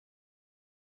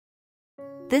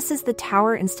This is the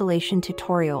tower installation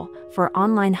tutorial for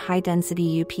online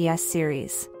high-density UPS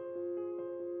series.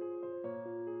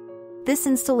 This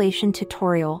installation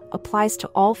tutorial applies to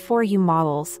all 4U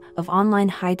models of online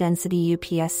high-density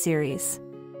UPS series.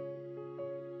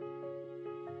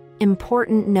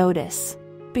 Important notice: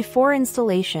 before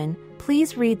installation,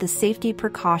 please read the safety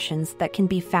precautions that can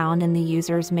be found in the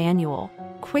user's manual,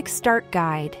 quick start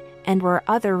guide, and/or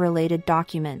other related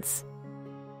documents.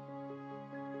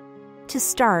 To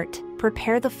start,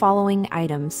 prepare the following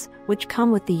items, which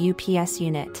come with the UPS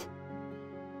unit.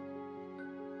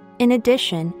 In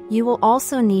addition, you will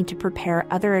also need to prepare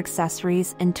other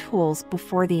accessories and tools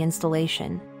before the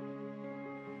installation.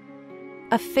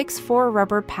 Affix 4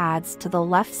 rubber pads to the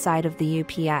left side of the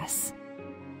UPS.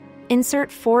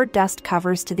 Insert 4 dust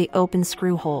covers to the open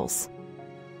screw holes.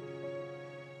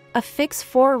 Affix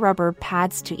 4 rubber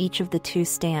pads to each of the 2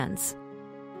 stands.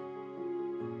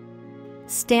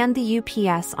 Stand the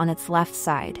UPS on its left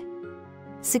side.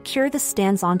 Secure the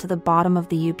stands onto the bottom of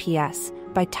the UPS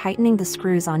by tightening the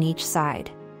screws on each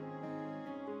side.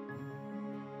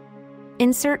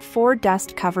 Insert 4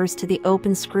 dust covers to the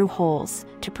open screw holes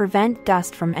to prevent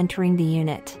dust from entering the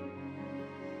unit.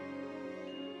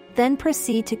 Then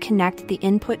proceed to connect the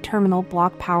input terminal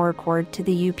block power cord to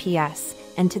the UPS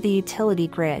and to the utility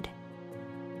grid.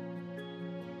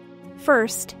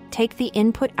 First, take the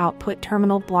input-output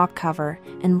terminal block cover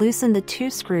and loosen the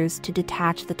 2 screws to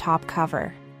detach the top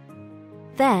cover.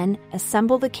 Then,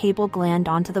 assemble the cable gland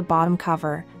onto the bottom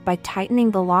cover by tightening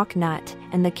the lock nut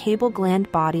and the cable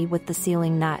gland body with the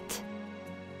sealing nut.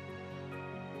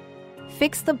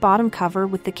 Fix the bottom cover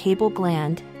with the cable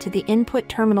gland to the input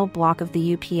terminal block of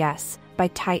the UPS by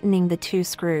tightening the 2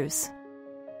 screws.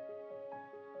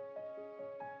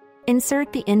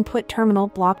 Insert the input terminal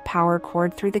block power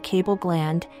cord through the cable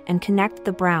gland and connect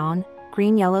the brown,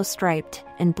 green, yellow striped,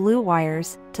 and blue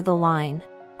wires to the line,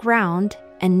 ground,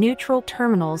 and neutral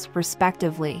terminals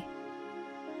respectively.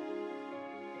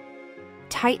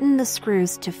 Tighten the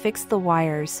screws to fix the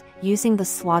wires using the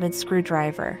slotted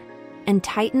screwdriver, and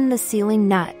tighten the sealing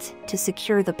nut to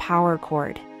secure the power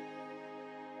cord.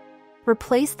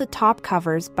 Replace the top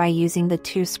covers by using the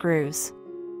 2 screws.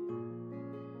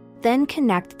 Then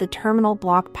connect the terminal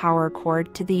block power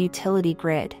cord to the utility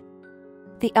grid.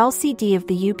 The LCD of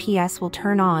the UPS will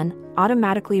turn on,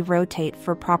 automatically rotate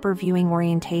for proper viewing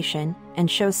orientation, and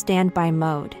show standby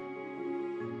mode.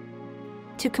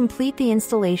 To complete the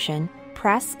installation,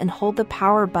 press and hold the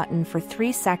power button for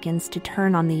 3 seconds to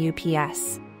turn on the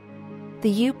UPS.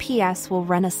 The UPS will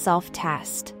run a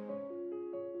self-test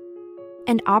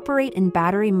and operate in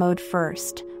battery mode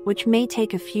first, which may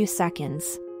take a few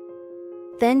seconds.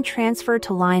 Then transfer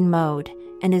to line mode,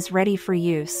 and is ready for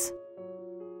use.